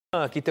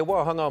Ki te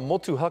wāhanga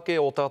motu hake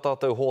o tā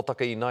tātou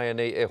hōtaka i nai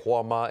nei e hoa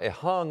mā e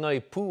hāngai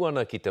pū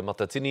ana ki te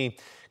Matatini,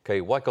 kei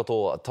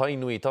Waikato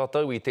Tainui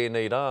tātou i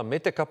tēnei rā,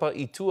 me te kapa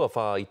i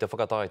tuawhā i te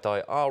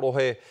whakataetai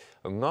ārohe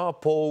Ngā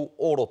Pou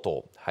o Roto.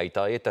 Hei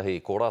tā etahi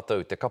ko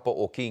rātou te kapa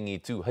o King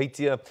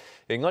Tūheitia,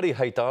 engari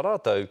hei tā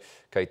rātou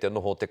kei te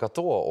noho te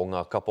katoa o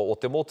ngā kapa o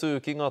te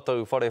motu ki ngā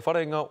tau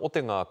wharewharenga o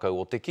te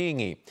ngākau o te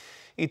kingi.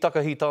 I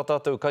takahi tā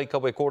tātou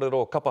kaikawe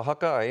kōrero kapa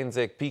haka a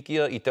Enzek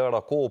Pikia i te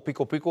ara kō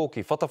piko piko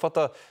ki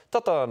whatawhata,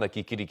 tata ana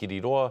ki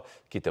kirikiri roa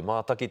ki te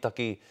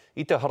mātakitaki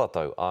i te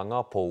haratau a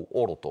Ngā Pou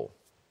o Roto.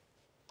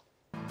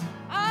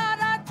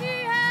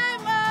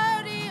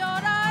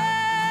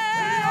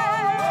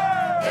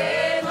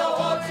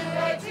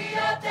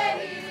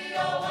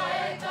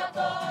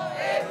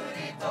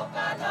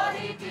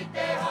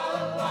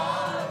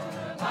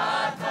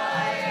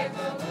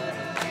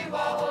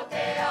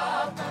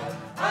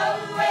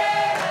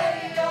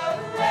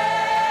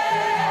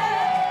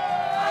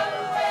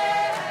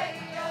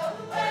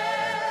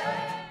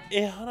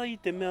 E hara i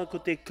te mea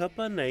ko te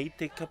kapa nei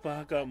te kapa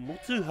haka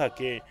motu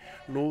hake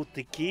no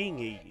te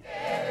kingi.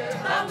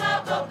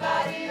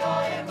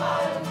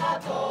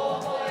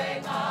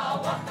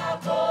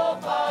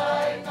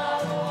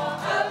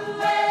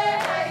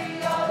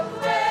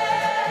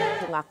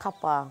 Ngā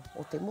kapa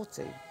o te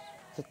motu,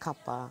 he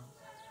kapa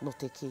no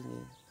te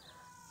kingi.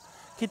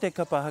 Ki te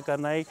kapa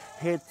haka nei,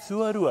 he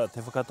tuarua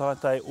te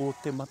whakataetai o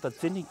te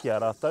Matatini ki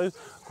a rātou,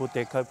 ko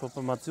te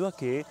kaupapa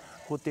matuake,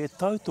 ko te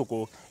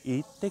tautoko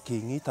i te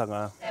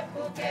kingitanga.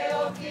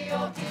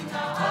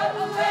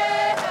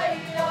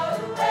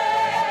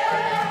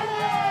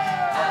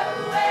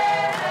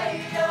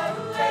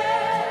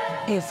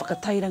 E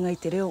whakatairanga i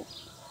te reo,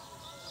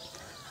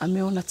 a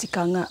me ona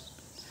tikanga,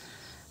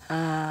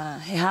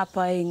 he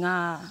hāpai ngā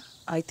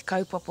ai te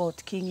kaupapa o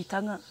te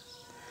kingitanga,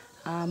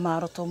 mā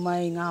roto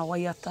mai ngā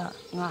waiata,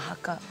 ngā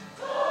haka.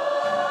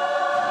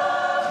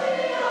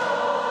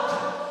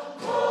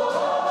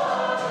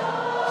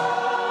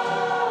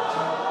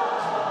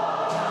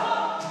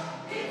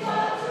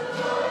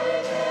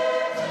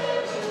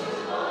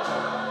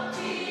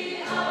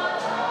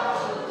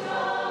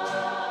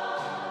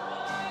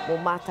 Mō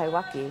mātou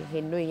ake,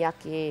 he nui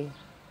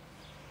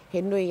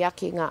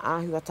ake ngā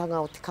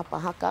āhuatanga o te kapa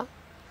haka,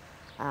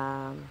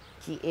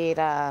 ki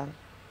ērā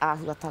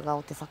āhuatanga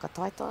o te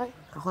whakataetai.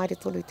 Ka haere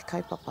tonu i te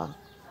kaupapa,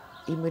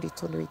 i muri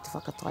tonu i te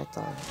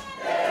whakataetai.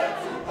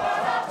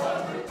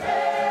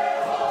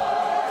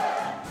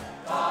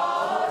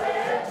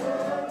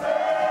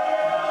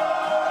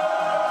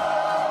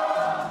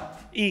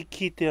 I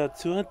ki te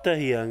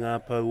atuatahi a Ngā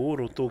Pou o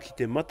Roto ki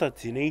te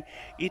Matatini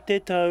i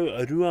te tau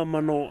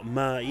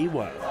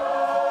 2001.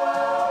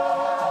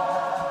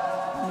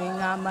 Me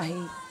ngā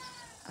mahi,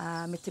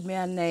 me te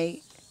mea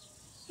nei,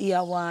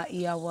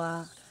 iawā,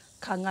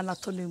 ka ngana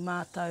tonu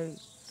mātou,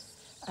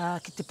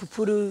 ki te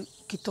pupuru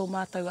ki tō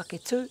mātou ake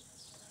tū,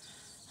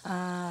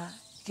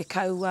 ke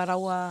kaua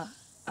rawa,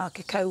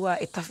 ke kaua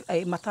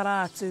e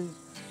matara atu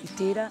i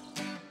tērā.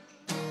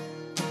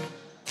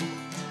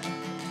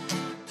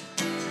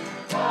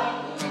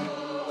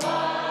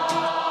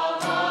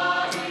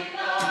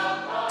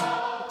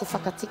 Te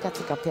whakatika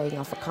pia i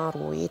ngā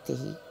whakaro o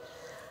etehi,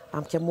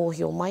 kia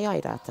mōhio mai ai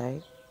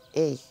rātou,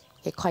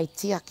 he kai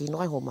tiaki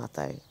nai ho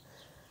mātou,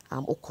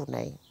 oko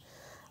nei.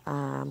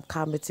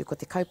 Ka mutu ko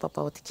te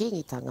kaupapa o te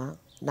kingitanga,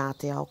 nā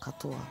te ao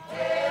katoa.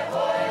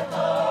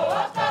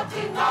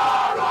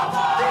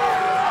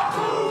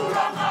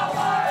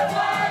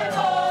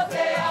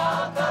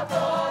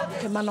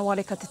 Ke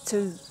manawareka te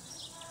tū,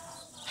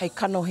 hei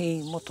kanohi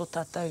mo tō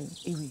tātou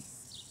iwi.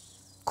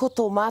 Ko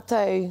tō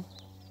mātou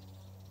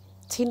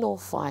tino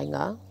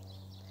whainga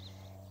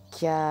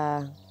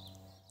kia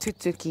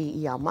tutuki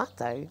i a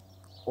mātou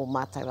o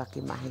mātou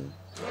ake mahi.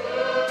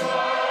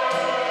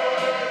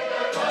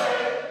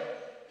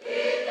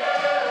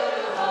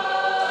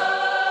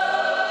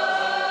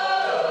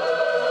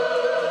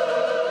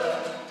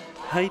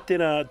 Hei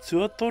tērā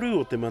tuatoru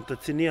o te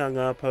Matatini a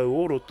Ngā Pou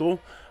o Roto,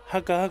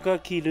 haka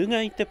ki runga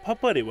i te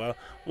paparewa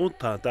o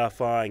tātā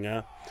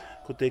whāinga.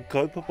 Ko te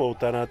kaupapa o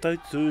tā rātou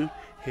tū,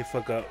 he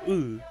whakau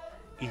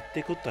i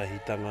te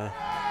kotahitanga.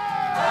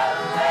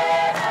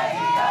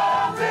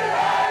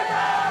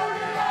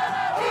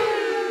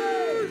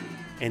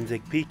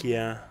 Enzek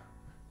Pikia,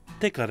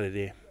 te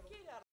Karere.